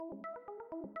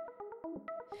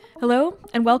Hello,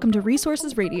 and welcome to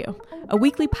Resources Radio, a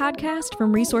weekly podcast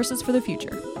from Resources for the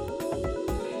Future.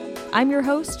 I'm your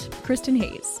host, Kristen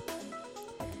Hayes.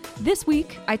 This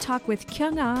week, I talk with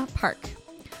Kyung-Ah Park,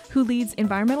 who leads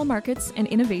environmental markets and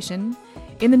innovation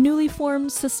in the newly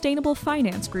formed Sustainable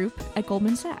Finance Group at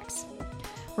Goldman Sachs.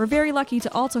 We're very lucky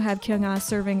to also have Kyung-Ah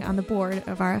serving on the board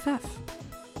of RFF.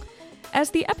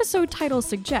 As the episode title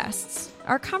suggests,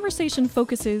 our conversation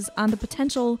focuses on the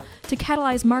potential to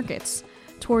catalyze markets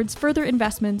towards further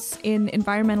investments in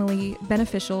environmentally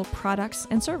beneficial products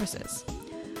and services.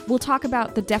 We'll talk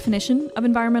about the definition of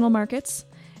environmental markets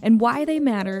and why they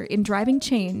matter in driving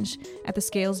change at the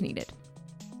scales needed.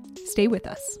 Stay with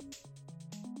us.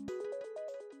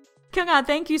 Kyung-Ah,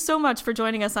 thank you so much for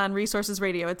joining us on Resources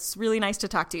Radio. It's really nice to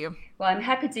talk to you. Well, I'm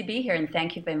happy to be here, and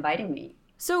thank you for inviting me.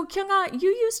 So, Kyung-Ah, you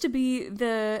used to be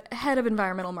the head of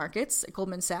environmental markets at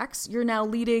Goldman Sachs. You're now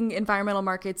leading environmental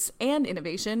markets and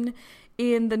innovation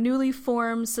in the newly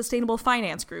formed Sustainable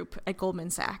Finance Group at Goldman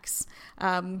Sachs.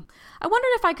 I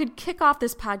wondered if I could kick off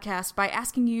this podcast by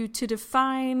asking you to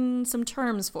define some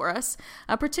terms for us,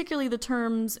 particularly the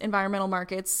terms environmental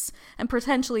markets and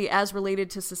potentially as related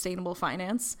to sustainable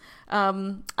finance.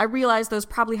 I realize those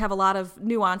probably have a lot of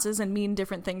nuances and mean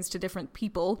different things to different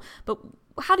people, but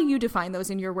how do you define those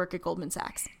in your work at Goldman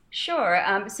Sachs? Sure.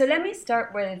 So let me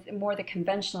start with more the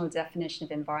conventional definition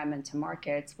of environmental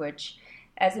markets, which,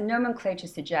 as the nomenclature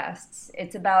suggests,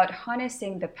 it's about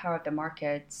harnessing the power of the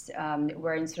markets,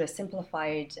 where in sort of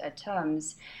simplified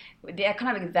terms, the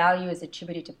economic value is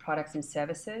attributed to products and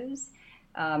services,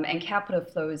 and capital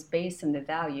flows based on the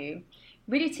value,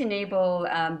 really to enable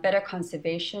better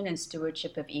conservation and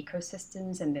stewardship of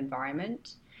ecosystems and the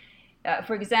environment.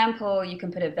 For example, you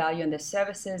can put a value on the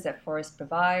services that forests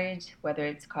provide, whether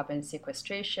it's carbon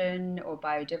sequestration or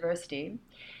biodiversity,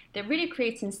 that really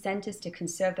creates incentives to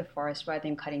conserve the forest rather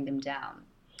than cutting them down.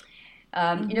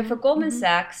 For Goldman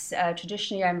Sachs,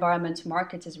 traditionally our environmental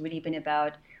markets has really been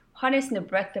about harnessing the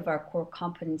breadth of our core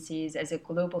competencies as a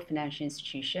global financial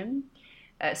institution,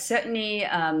 certainly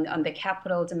on the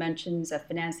capital dimensions of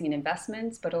financing and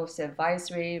investments, but also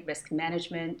advisory, risk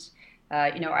management,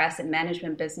 our asset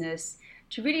management business,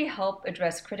 to really help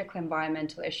address critical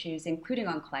environmental issues, including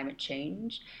on climate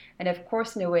change, and of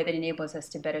course in a way that enables us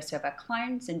to better serve our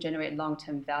clients and generate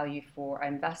long-term value for our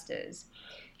investors.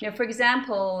 For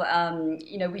example,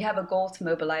 we have a goal to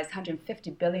mobilize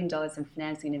 $150 billion in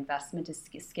financing and investment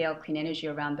to scale clean energy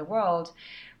around the world,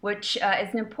 which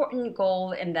is an important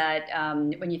goal in that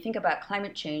when you think about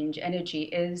climate change, energy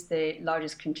is the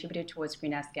largest contributor towards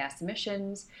greenhouse gas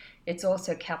emissions. It's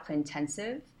also capital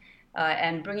intensive.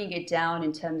 And bringing it down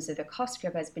in terms of the cost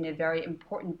curve has been a very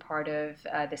important part of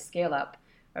the scale-up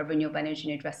of renewable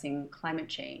energy and addressing climate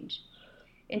change.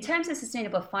 In terms of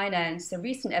sustainable finance, the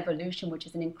recent evolution, which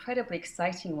is an incredibly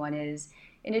exciting one, is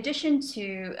in addition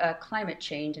to climate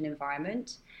change and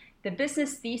environment, the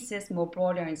business thesis more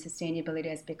broader in sustainability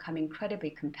has become incredibly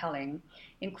compelling,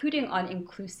 including on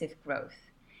inclusive growth.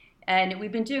 And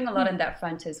we've been doing a lot on that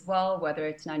front as well, whether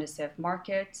it's in underserved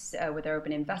markets with our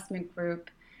Urban Investment Group,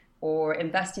 or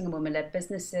investing in women-led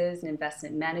businesses and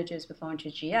investment managers with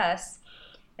Launcher GS,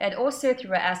 and also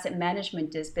through our asset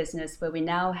management business, where we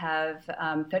now have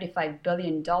 $35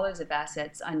 billion of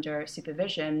assets under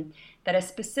supervision that are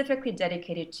specifically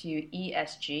dedicated to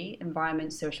ESG,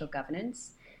 environment, social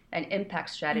governance, and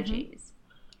impact strategies.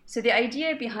 So the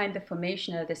idea behind the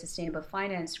formation of the Sustainable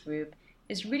Finance Group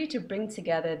is really to bring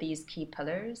together these key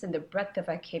pillars and the breadth of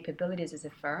our capabilities as a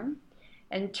firm,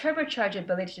 and turbocharge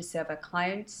ability to serve our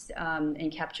clients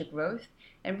and capture growth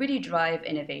and really drive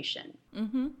innovation.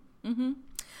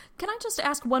 Can I just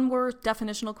ask one more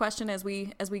definitional question as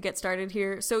we get started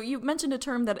here? So you mentioned a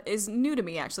term that is new to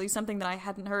me, actually, something that I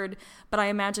hadn't heard, but I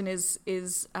imagine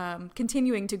is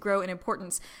continuing to grow in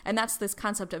importance, and that's this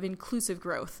concept of inclusive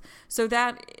growth. So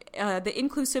that the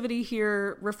inclusivity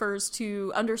here refers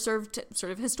to underserved,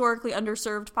 sort of historically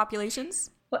underserved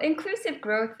populations? Well, inclusive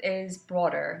growth is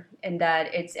broader in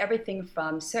that it's everything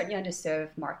from certainly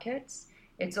underserved markets.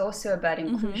 It's also about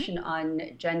inclusion on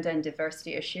gender and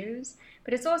diversity issues,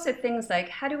 but it's also things like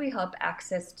how do we help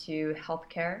access to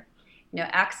healthcare,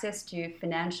 access to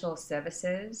financial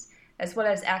services, as well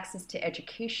as access to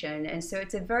education. And so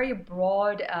it's a very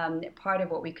broad part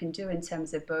of what we can do in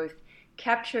terms of both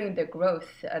capturing the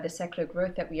growth, the secular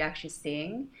growth that we're actually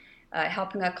seeing,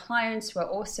 helping our clients who are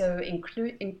also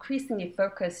increasingly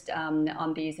focused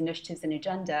on these initiatives and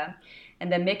agenda,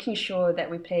 and then making sure that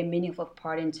we play a meaningful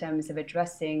part in terms of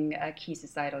addressing key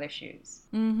societal issues.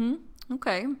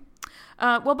 Okay.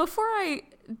 Well, before I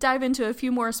dive into a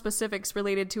few more specifics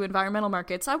related to environmental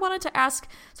markets, I wanted to ask,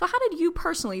 so how did you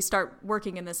personally start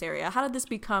working in this area? How did this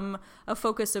become a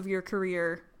focus of your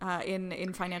career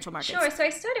in financial markets? Sure. So I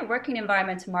started working in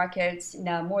environmental markets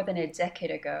now more than a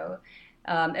decade ago.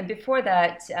 And before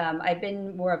that, I've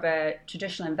been more of a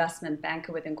traditional investment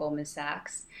banker within Goldman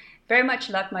Sachs. Very much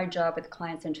loved my job with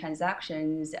clients and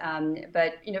transactions.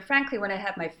 But, frankly, when I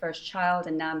had my first child,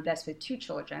 and now I'm blessed with 2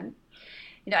 children,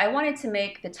 I wanted to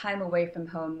make the time away from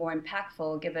home more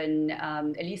impactful, given,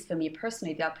 at least for me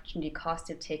personally, the opportunity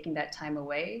cost of taking that time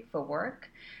away for work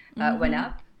went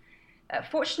up.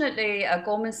 Fortunately,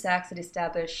 Goldman Sachs had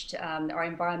established our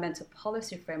environmental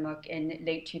policy framework in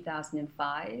late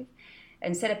 2005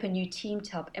 and set up a new team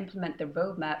to help implement the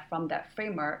roadmap from that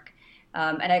framework.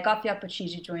 And I got the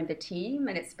opportunity to join the team,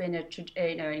 and it's been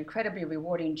an incredibly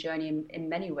rewarding journey in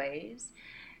many ways.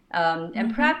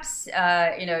 And perhaps,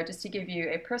 just to give you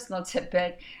a personal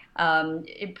tidbit,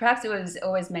 perhaps it was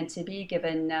always meant to be,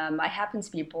 given I happened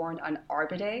to be born on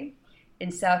Arbor Day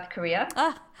in South Korea.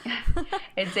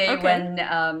 A day when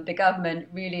the government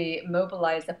really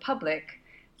mobilized the public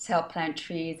to help plant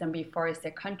trees and reforest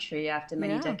their country after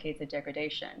many decades of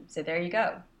degradation. So there you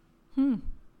go.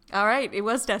 All right, it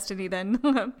was destiny then.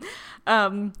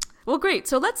 Well, great.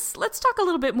 So let's talk a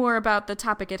little bit more about the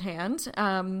topic at hand.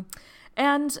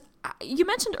 And you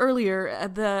mentioned earlier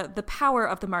the power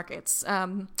of the markets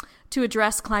to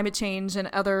address climate change and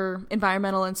other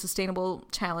environmental and sustainable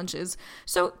challenges.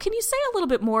 So can you say a little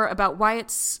bit more about why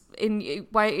in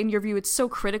your view it's so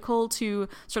critical to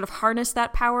sort of harness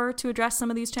that power to address some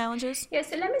of these challenges? Yeah,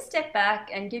 so let me step back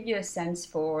and give you a sense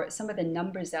for some of the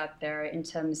numbers out there in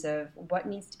terms of what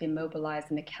needs to be mobilized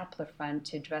on the capital front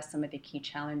to address some of the key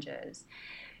challenges.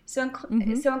 So in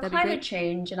climate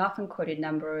change, an often quoted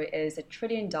number is $1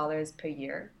 trillion per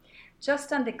year,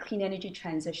 just on the clean energy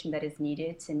transition that is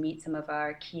needed to meet some of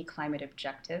our key climate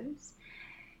objectives.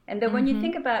 And then when you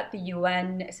think about the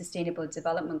UN Sustainable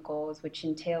Development Goals, which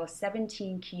entail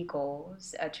 17 key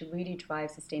goals to really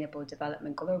drive sustainable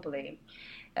development globally,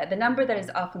 the number that is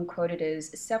often quoted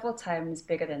is several times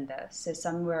bigger than this, so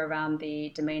somewhere around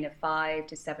the domain of 5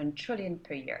 to 7 trillion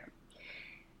per year.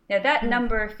 Now, that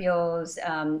number feels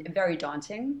very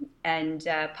daunting, and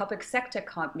public sector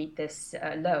can't meet this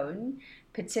alone,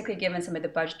 particularly given some of the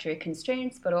budgetary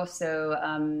constraints, but also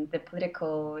the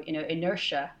political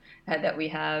inertia that we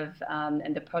have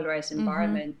and the polarized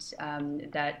environment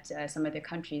that some of the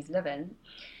countries live in.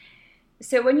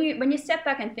 So when you step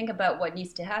back and think about what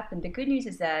needs to happen, the good news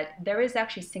is that there is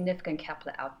actually significant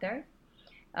capital out there,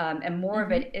 and more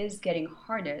of it is getting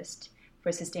harnessed for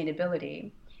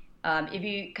sustainability. If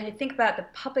you kind of think about the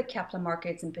public capital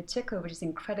markets in particular, which is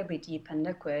incredibly deep and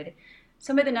liquid,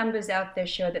 some of the numbers out there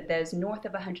show that there's north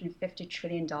of $150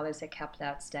 trillion of capital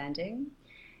outstanding.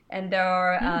 And there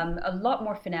are a lot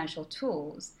more financial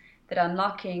tools that are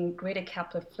unlocking greater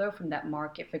capital flow from that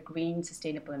market for green,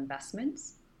 sustainable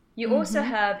investments. You also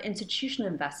have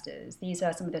institutional investors. These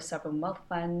are some of the sovereign wealth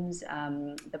funds,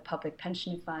 the public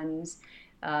pension funds,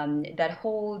 that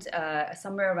hold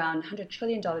somewhere around $100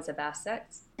 trillion of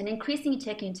assets, and increasingly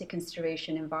taking into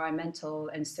consideration environmental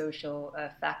and social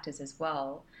factors as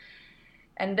well.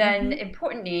 And then,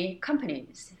 importantly,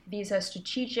 companies. These are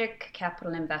strategic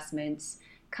capital investments,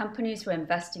 companies who are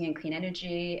investing in clean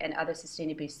energy and other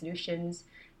sustainability solutions,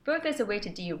 both as a way to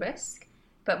de-risk,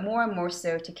 but more and more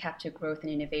so to capture growth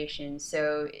and innovation.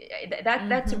 So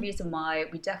that's a reason why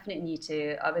we definitely need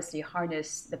to obviously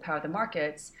harness the power of the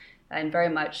markets and very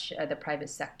much the private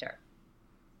sector.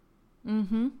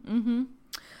 But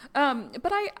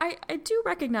I do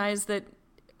recognize that,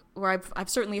 or I've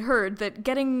certainly heard that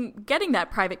getting that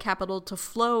private capital to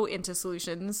flow into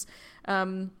solutions,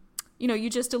 you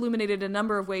just illuminated a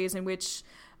number of ways in which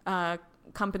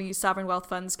companies, sovereign wealth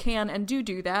funds can and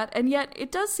do that, and yet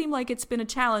it does seem like it's been a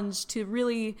challenge to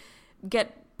really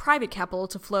get private capital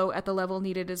to flow at the level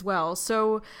needed as well.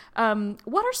 So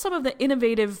what are some of the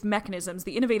innovative mechanisms,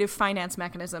 the innovative finance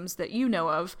mechanisms that you know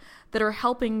of that are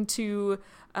helping to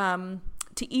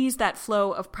ease that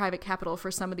flow of private capital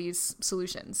for some of these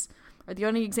solutions? Are there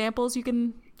any examples you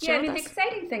can share with us? The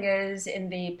exciting thing is, in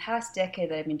the past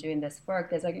decade that I've been doing this work,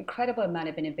 there's an incredible amount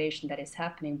of innovation that is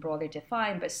happening, broadly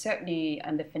defined, but certainly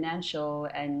in the financial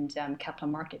and capital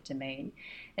market domain.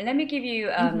 And let me give you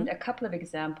a couple of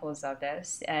examples of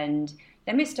this. And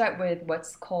let me start with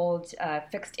what's called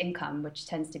fixed income, which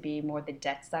tends to be more the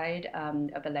debt side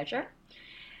of the ledger.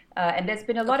 And there's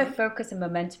been a lot of focus and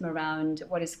momentum around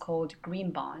what is called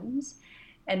green bonds.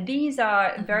 And these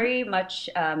are very much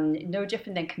no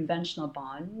different than conventional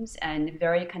bonds and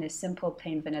very kind of simple,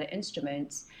 plain vanilla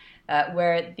instruments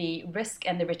where the risk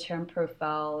and the return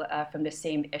profile from the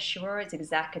same issuer is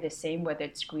exactly the same, whether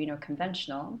it's green or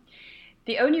conventional.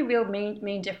 The only real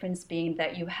main difference being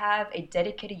that you have a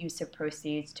dedicated use of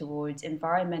proceeds towards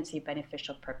environmentally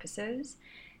beneficial purposes,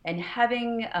 and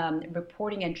having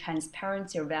reporting and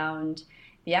transparency around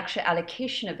the actual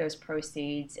allocation of those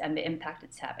proceeds and the impact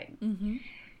it's having. Mm-hmm.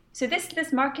 So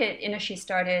this market initially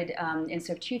started in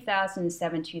sort of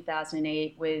 2007,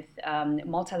 2008 with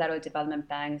multilateral development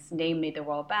banks, namely the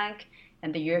World Bank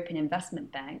and the European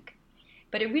Investment Bank.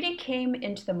 But it really came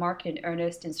into the market in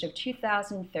earnest in sort of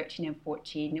 2013 and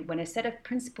 14 when a set of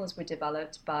principles were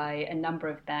developed by a number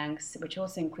of banks, which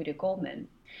also included Goldman.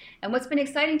 And what's been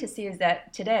exciting to see is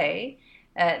that today,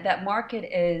 that market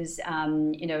is,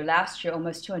 last year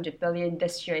almost 200 billion.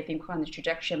 This year, I think we're on the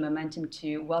trajectory and momentum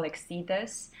to well exceed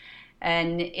this.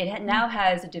 And it now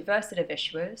has a diverse set of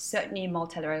issuers, certainly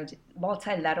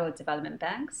multilateral development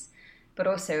banks, but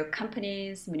also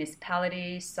companies,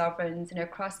 municipalities, sovereigns, and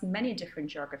across many different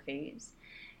geographies.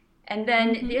 And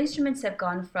then the instruments have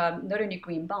gone from not only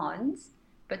green bonds,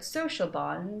 but social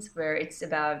bonds, where it's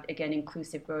about, again,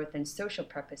 inclusive growth and social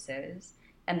purposes,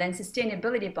 and then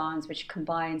sustainability bonds, which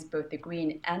combines both the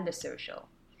green and the social.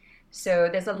 So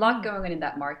there's a lot going on in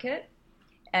that market.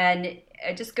 And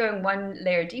just going one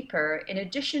layer deeper, in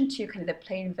addition to kind of the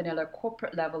plain vanilla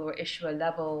corporate level or issuer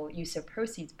level use of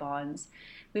proceeds bonds,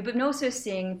 we've been also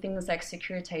seeing things like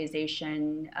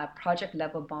securitization, project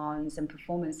level bonds, and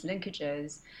performance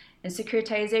linkages. And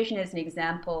securitization is an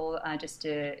example, just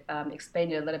to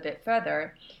explain it a little bit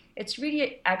further. It's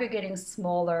really aggregating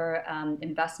smaller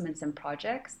investments and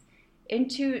projects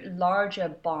into larger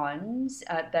bonds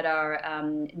that are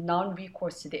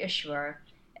non-recourse to the issuer,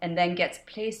 and then gets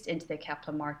placed into the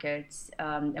capital markets.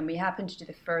 And we happened to do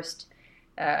the first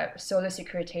solar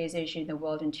securitization in the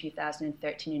world in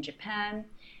 2013 in Japan.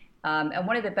 And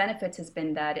one of the benefits has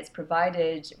been that it's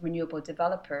provided renewable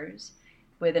developers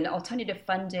with an alternative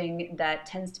funding that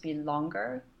tends to be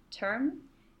longer term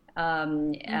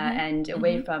and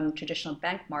away from traditional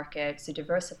bank markets, a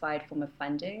diversified form of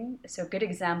funding. So a good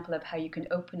example of how you can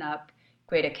open up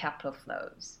greater capital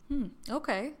flows.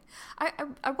 Okay.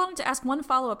 I wanted to ask one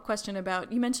follow-up question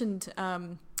about, you mentioned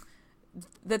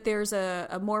that there's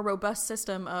a more robust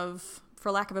system of,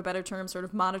 for lack of a better term, sort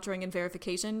of monitoring and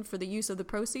verification for the use of the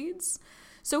proceeds.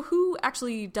 So who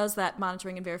actually does that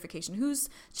monitoring and verification? Who's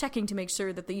checking to make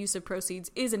sure that the use of proceeds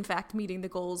is in fact meeting the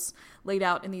goals laid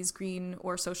out in these green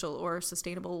or social or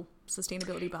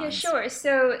sustainability bonds? Yeah, sure.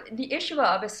 So the issuer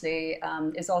obviously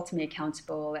is ultimately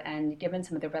accountable, and given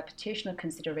some of the reputational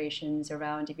considerations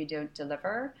around if you don't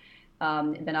deliver,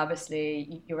 then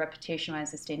obviously your reputation around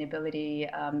sustainability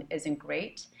isn't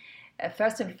great.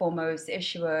 First and foremost, the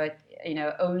issuer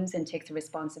owns and takes the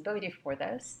responsibility for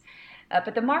this.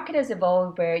 But the market has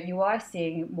evolved where you are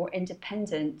seeing more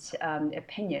independent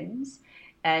opinions.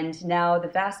 And now the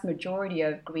vast majority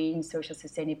of green social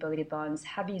sustainability bonds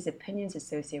have these opinions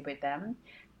associated with them,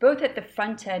 both at the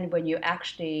front end when you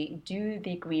actually do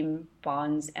the green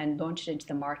bonds and launch it into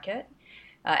the market.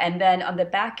 And then on the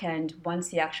back end, once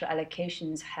the actual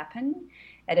allocations happen,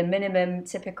 at a minimum,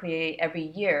 typically every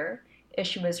year,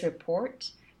 issuers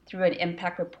report through an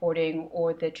impact reporting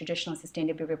or the traditional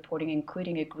sustainability reporting,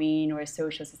 including a green or a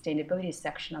social sustainability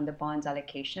section on the bonds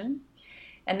allocation.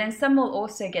 And then some will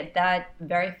also get that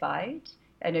verified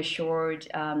and assured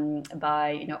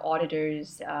by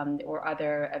auditors or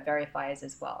other verifiers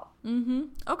as well.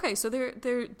 Okay, so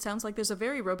there sounds like there's a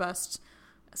very robust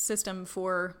system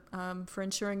for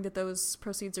ensuring that those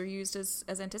proceeds are used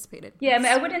as anticipated. Yeah, I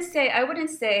mean, I wouldn't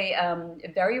say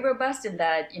very robust in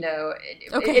that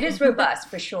it is robust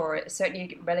for sure,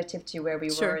 certainly relative to where we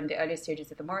were in the early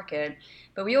stages of the market.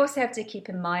 But we also have to keep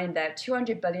in mind that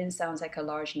 200 billion sounds like a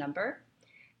large number,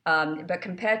 but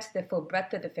compared to the full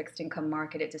breadth of the fixed income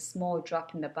market, it's a small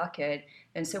drop in the bucket,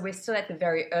 and so we're still at the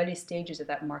very early stages of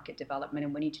that market development,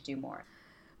 and we need to do more.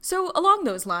 So along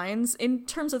those lines, in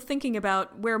terms of thinking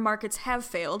about where markets have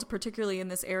failed, particularly in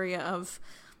this area of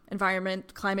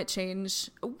environment, climate change,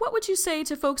 what would you say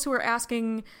to folks who are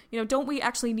asking, don't we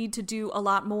actually need to do a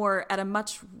lot more at a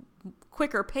much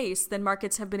quicker pace than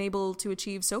markets have been able to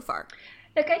achieve so far?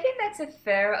 Look, I think that's a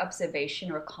fair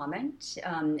observation or comment.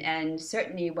 And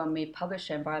certainly when we published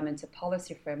our environmental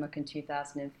policy framework in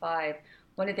 2005,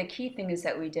 one of the key things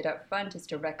that we did up front is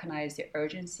to recognize the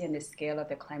urgency and the scale of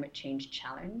the climate change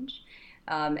challenge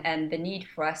and the need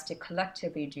for us to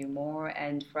collectively do more,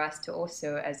 and for us to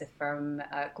also, as a firm,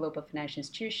 global financial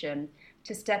institution,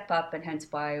 to step up, and hence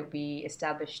why we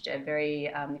established a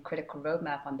very critical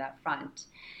roadmap on that front.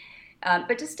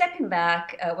 But just stepping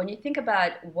back, when you think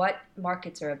about what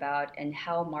markets are about and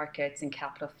how markets and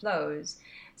capital flows,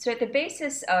 so at the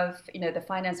basis of the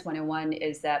Finance 101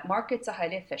 is that markets are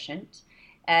highly efficient,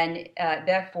 and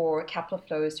therefore capital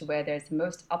flows to where there's the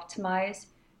most optimized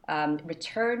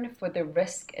return for the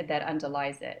risk that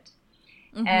underlies it.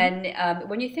 Mm-hmm. And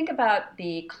when you think about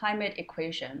the climate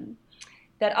equation,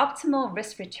 that optimal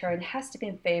risk return has to be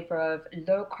in favor of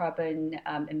low carbon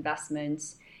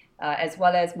investments, as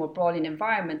well as more broadly in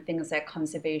environment, things like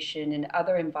conservation and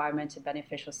other environmentally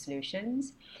beneficial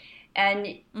solutions. And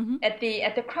mm-hmm. at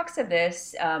the crux of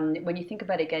this, when you think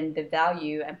about, again, the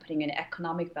value and putting an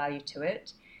economic value to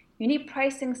it, you need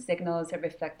pricing signals that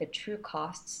reflect the true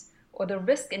costs or the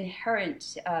risk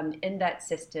inherent in that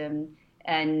system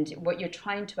and what you're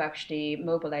trying to actually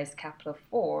mobilize capital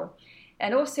for.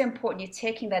 And also importantly,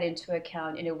 taking that into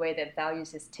account in a way that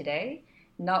values us today,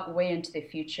 not way into the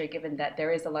future, given that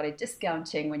there is a lot of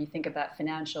discounting when you think about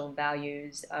financial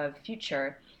values of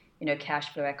future,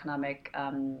 cash flow economic,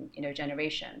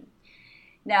 generation.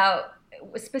 Now,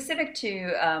 specific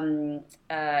to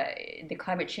the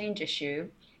climate change issue,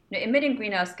 emitting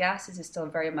greenhouse gases is still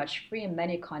very much free in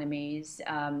many economies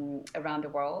around the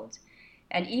world.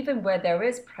 And even where there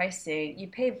is pricing, you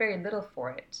pay very little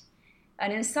for it.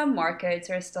 And in some markets,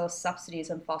 there are still subsidies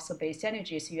on fossil-based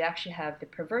energy, so you actually have the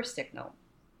perverse signal.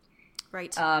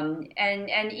 Right.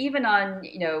 And even on,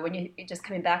 when you just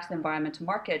coming back to the environmental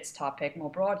markets topic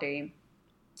more broadly,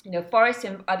 forest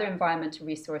and other environmental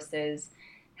resources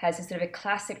has a sort of a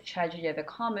classic tragedy of the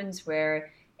commons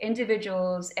where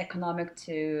individuals'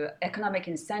 economic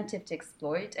incentive to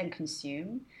exploit and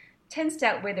consume tends to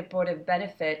outweigh the broader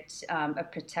benefit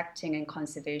of protecting and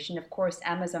conservation. Of course,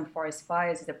 Amazon forest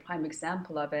fires is a prime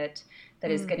example of it that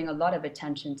is getting a lot of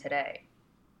attention today.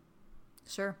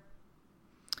 Sure.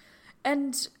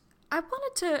 And I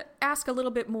wanted to ask a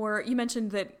little bit more. You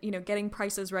mentioned that, getting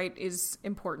prices right is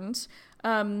important.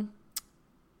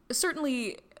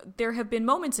 Certainly, there have been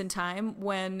moments in time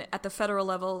when at the federal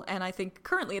level, and I think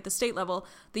currently at the state level,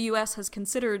 the U.S. has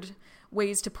considered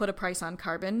ways to put a price on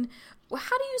carbon.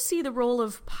 How do you see the role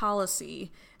of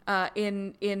policy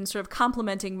in sort of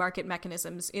complementing market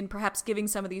mechanisms, in perhaps giving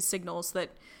some of these signals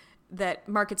that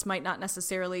markets might not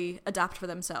necessarily adopt for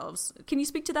themselves? Can you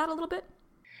speak to that a little bit?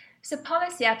 So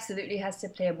policy absolutely has to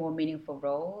play a more meaningful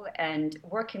role and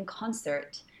work in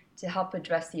concert to help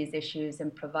address these issues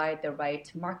and provide the right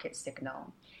market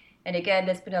signal. And again,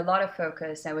 there's been a lot of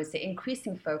focus, I would say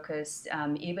increasing focus,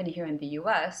 even here in the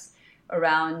US,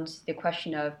 around the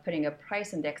question of putting a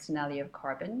price on the externality of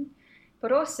carbon.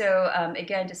 But also,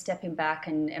 again, just stepping back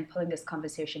and pulling this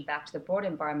conversation back to the broad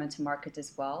environmental markets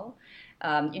as well,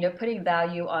 putting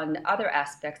value on other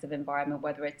aspects of environment,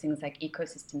 whether it's things like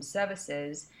ecosystem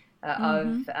services,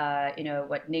 of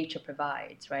what nature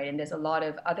provides, right? And there's a lot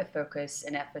of other focus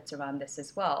and efforts around this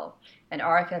as well. And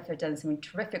RFF have done some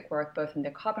terrific work both in the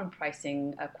carbon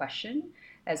pricing question,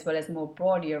 as well as more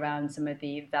broadly around some of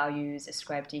the values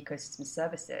ascribed to ecosystem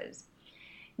services.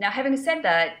 Now, having said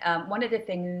that, one of the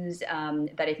things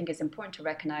that I think is important to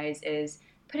recognize is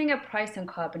putting a price on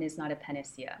carbon is not a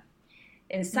panacea.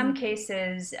 In some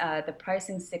cases, the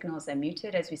pricing signals are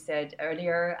muted. As we said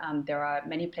earlier, there are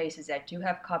many places that do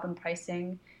have carbon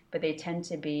pricing, but they tend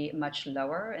to be much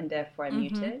lower and therefore are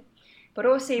muted. But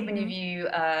also, even if you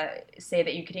say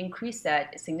that you could increase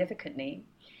that significantly,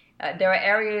 there are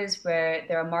areas where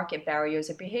there are market barriers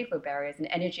or behavioral barriers, and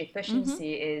energy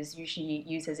efficiency is usually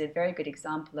used as a very good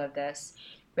example of this,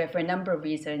 where for a number of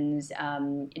reasons,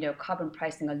 carbon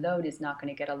pricing alone is not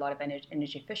going to get a lot of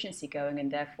energy efficiency going, and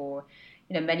therefore,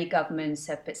 many governments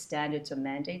have put standards or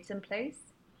mandates in place.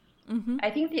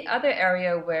 I think the other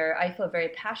area where I feel very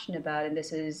passionate about, and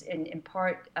this is in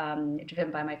part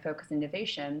driven by my focus on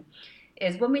innovation,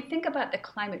 is when we think about the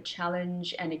climate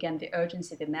challenge and, again, the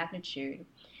urgency, the magnitude,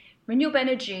 renewable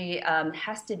energy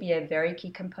has to be a very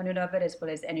key component of it, as well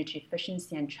as energy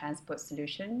efficiency and transport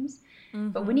solutions.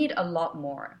 But we need a lot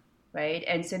more, right?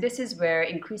 And so this is where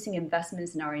increasing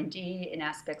investments in R&D in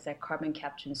aspects like carbon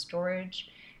capture and storage,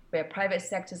 where private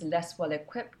sector is less well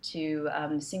equipped to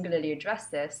singularly address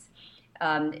this,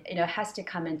 has to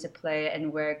come into play,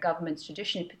 and where governments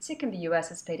traditionally, particularly in the US,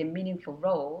 has played a meaningful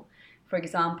role, for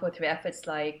example, through efforts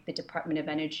like the Department of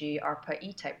Energy,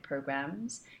 ARPA-E type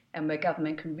programs, and where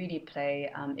government can really play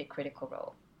a critical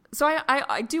role. So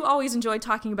I do always enjoy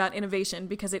talking about innovation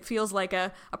because it feels like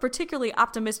a particularly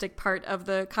optimistic part of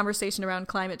the conversation around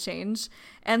climate change,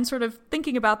 and sort of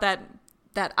thinking about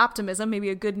that optimism, maybe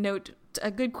a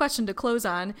good question to close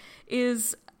on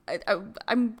is,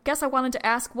 I guess I wanted to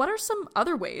ask, what are some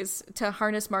other ways to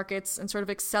harness markets and sort of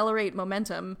accelerate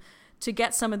momentum to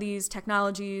get some of these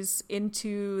technologies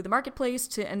into the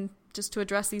marketplace and just to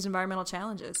address these environmental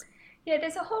challenges? Yeah,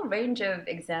 there's a whole range of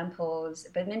examples,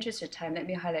 but in the interest of time, let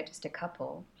me highlight just a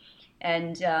couple.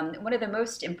 And one of the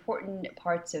most important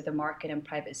parts of the market and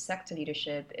private sector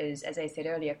leadership is, as I said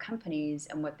earlier, companies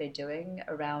and what they're doing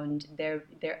around their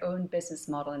own business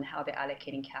model and how they're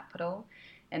allocating capital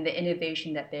and the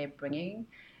innovation that they're bringing.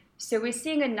 So we're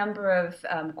seeing a number of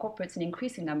corporates, an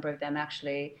increasing number of them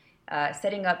actually,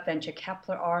 setting up venture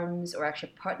capital arms or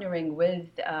actually partnering with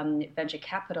venture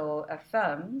capital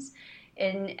firms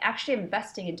in actually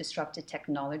investing in disruptive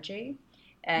technology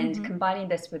and combining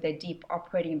this with a deep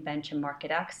operating venture market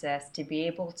access to be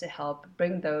able to help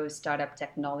bring those startup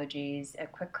technologies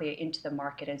quickly into the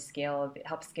market and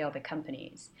help scale the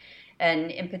companies. And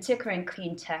in particular in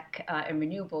clean tech and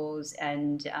renewables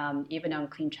and even on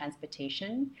clean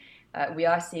transportation, we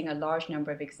are seeing a large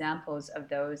number of examples of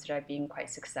those that are being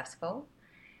quite successful.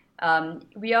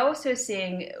 We are also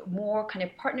seeing more kind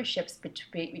of partnerships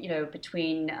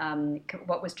between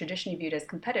what was traditionally viewed as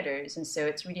competitors. And so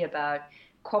it's really about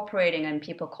cooperating, and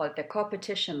people call it the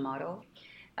competition model,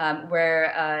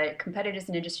 where competitors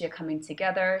in industry are coming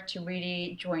together to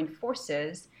really join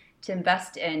forces to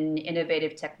invest in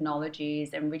innovative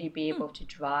technologies and really be able to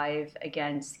drive,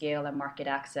 again, scale and market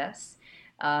access.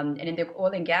 And in the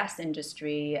oil and gas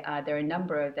industry, there are a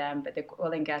number of them, but the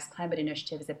Oil and Gas Climate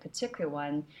Initiative is a particular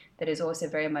one that is also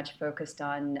very much focused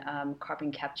on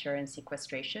carbon capture and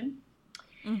sequestration.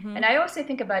 And I also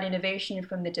think about innovation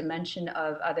from the dimension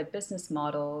of other business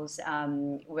models,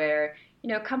 where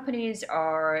companies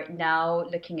are now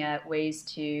looking at ways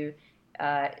to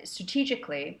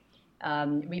strategically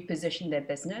reposition their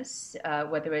business,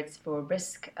 whether it's for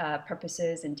risk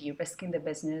purposes and de-risking the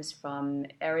business from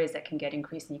areas that can get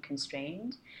increasingly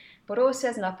constrained, but also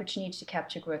as an opportunity to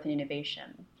capture growth and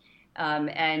innovation.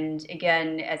 And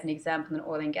again, as an example, in the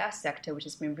oil and gas sector, which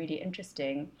has been really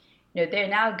interesting, they're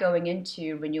now going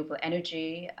into renewable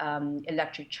energy,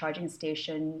 electric charging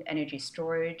station, energy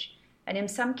storage, and in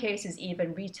some cases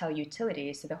even retail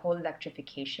utilities. So the whole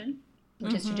electrification,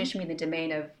 which is traditionally the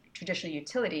domain of traditional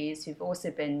utilities, who've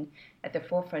also been at the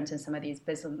forefront in some of these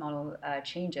business model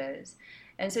changes.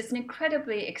 And so it's an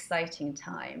incredibly exciting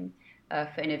time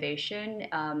for innovation.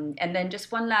 And then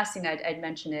just one last thing I'd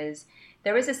mention is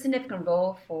there is a significant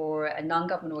role for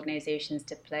non-government organizations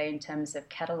to play in terms of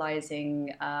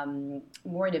catalyzing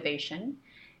more innovation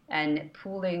and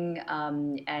pooling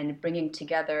and bringing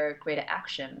together greater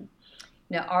action.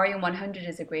 Now, RE100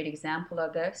 is a great example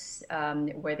of this,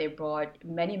 where they brought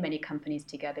many, many companies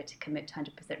together to commit to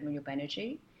 100% renewable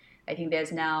energy. I think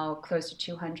there's now close to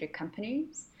 200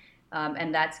 companies,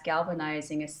 and that's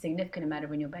galvanizing a significant amount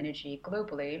of renewable energy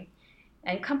globally.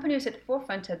 And companies at the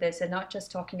forefront of this are not just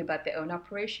talking about their own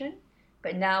operation,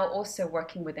 but now also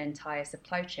working with the entire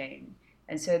supply chain.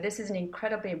 And so this is an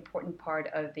incredibly important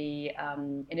part of the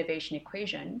innovation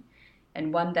equation,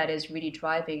 and one that is really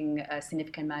driving a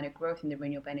significant amount of growth in the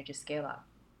renewable energy scale-up.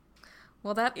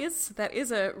 Well, that is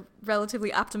a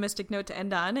relatively optimistic note to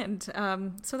end on, and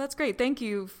so that's great. Thank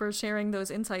you for sharing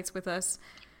those insights with us.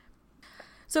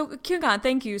 So, Kyung-Ah,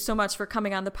 thank you so much for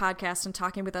coming on the podcast and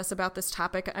talking with us about this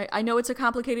topic. I know it's a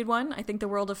complicated one. I think the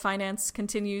world of finance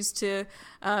continues to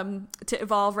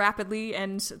evolve rapidly,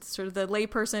 and sort of the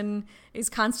layperson is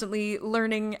constantly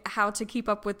learning how to keep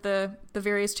up with the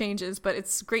various changes. But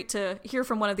it's great to hear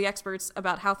from one of the experts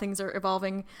about how things are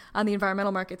evolving on the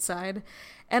environmental market side.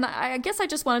 And I guess I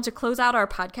just wanted to close out our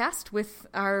podcast with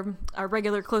our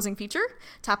regular closing feature,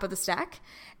 Top of the Stack,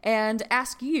 and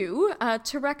ask you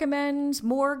to recommend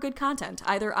more good content,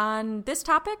 either on this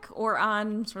topic or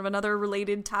on sort of another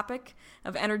related topic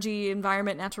of energy,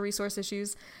 environment, natural resource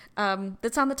issues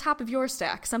that's on the top of your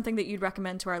stack, something that you'd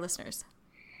recommend to our listeners.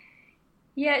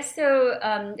 Yeah, so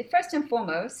first and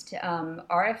foremost,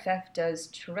 RFF does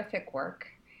terrific work.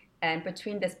 And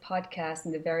between this podcast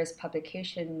and the various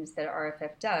publications that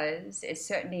RFF does, it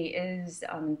certainly is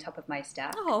on top of my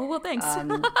stack. Oh, well, thanks.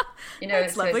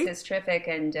 That's lovely. It's terrific,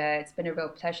 and it's been a real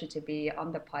pleasure to be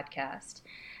on the podcast.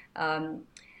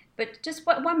 But just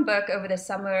one book over the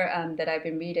summer that I've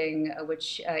been reading,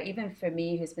 which even for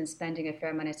me, who's been spending a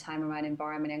fair amount of time around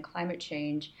environment and climate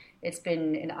change, it's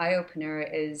been an eye-opener,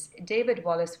 is David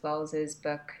Wallace Wells's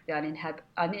book, The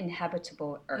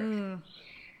Uninhabitable Earth.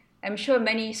 I'm sure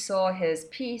many saw his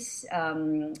piece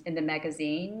in the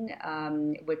magazine,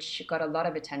 which got a lot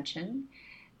of attention.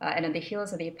 And on the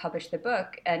heels of it, he published the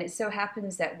book. And it so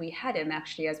happens that we had him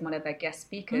actually as one of our guest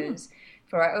speakers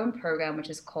for our own program,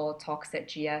 which is called Talks at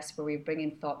GS, where we bring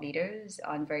in thought leaders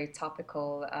on very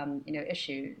topical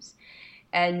issues.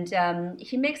 And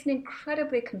he makes an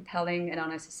incredibly compelling and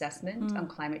honest assessment on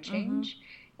climate change.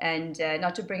 And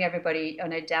not to bring everybody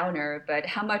on a downer, but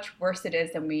how much worse it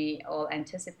is than we all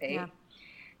anticipate. Yeah.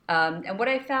 And what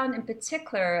I found in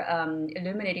particular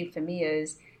illuminating for me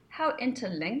is how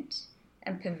interlinked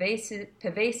and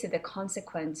pervasive the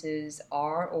consequences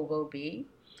are or will be,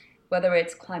 whether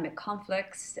it's climate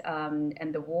conflicts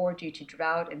and the war due to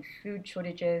drought and food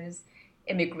shortages,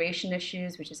 immigration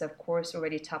issues, which is of course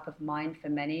already top of mind for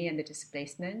many, and the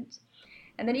displacement.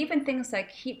 And then even things like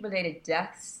heat-related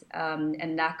deaths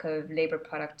and lack of labor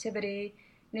productivity,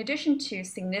 in addition to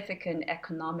significant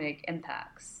economic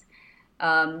impacts.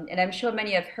 And I'm sure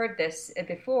many have heard this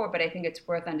before, but I think it's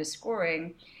worth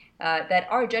underscoring that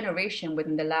our generation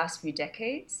within the last few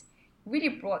decades really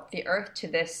brought the Earth to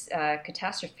this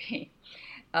catastrophe.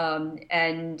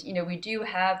 And, we do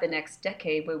have the next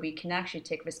decade where we can actually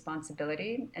take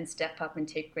responsibility and step up and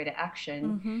take greater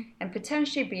action and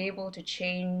potentially be able to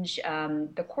change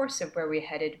the course of where we're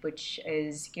headed, which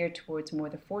is geared towards more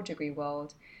the 4-degree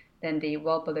world than the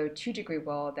well below 2-degree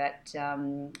world that,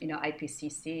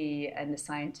 IPCC and the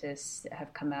scientists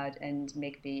have come out and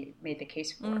made the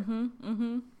case for.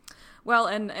 Well,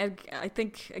 and I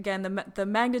think, again, the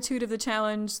magnitude of the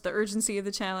challenge, the urgency of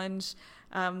the challenge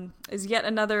is yet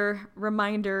another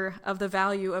reminder of the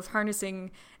value of harnessing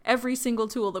every single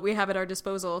tool that we have at our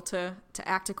disposal to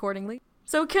act accordingly.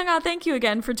 So, Kyung-Ah, thank you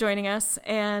again for joining us,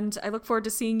 and I look forward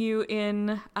to seeing you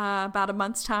in about a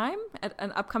month's time at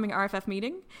an upcoming RFF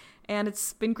meeting, and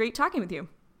it's been great talking with you.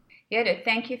 Yeah,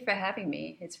 thank you for having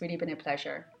me. It's really been a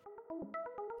pleasure.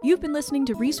 You've been listening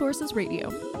to Resources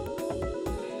Radio.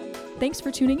 Thanks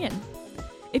for tuning in.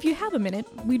 If you have a minute,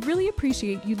 we'd really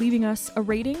appreciate you leaving us a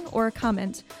rating or a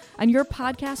comment on your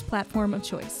podcast platform of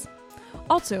choice.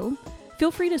 Also, feel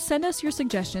free to send us your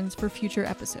suggestions for future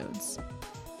episodes.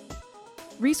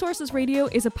 Resources Radio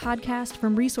is a podcast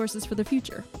from Resources for the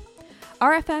Future.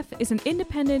 RFF is an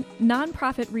independent,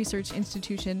 nonprofit research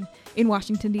institution in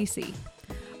Washington, D.C.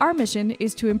 Our mission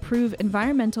is to improve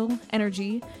environmental,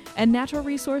 energy, and natural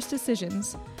resource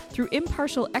decisions through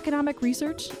impartial economic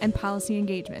research and policy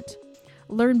engagement.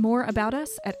 Learn more about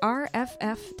us at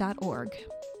rff.org.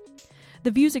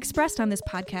 The views expressed on this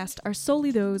podcast are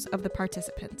solely those of the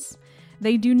participants.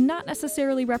 They do not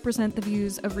necessarily represent the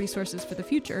views of Resources for the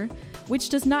Future, which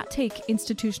does not take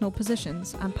institutional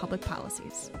positions on public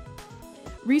policies.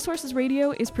 Resources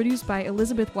Radio is produced by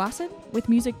Elizabeth Wasson with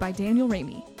music by Daniel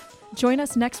Ramey. Join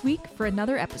us next week for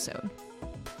another episode.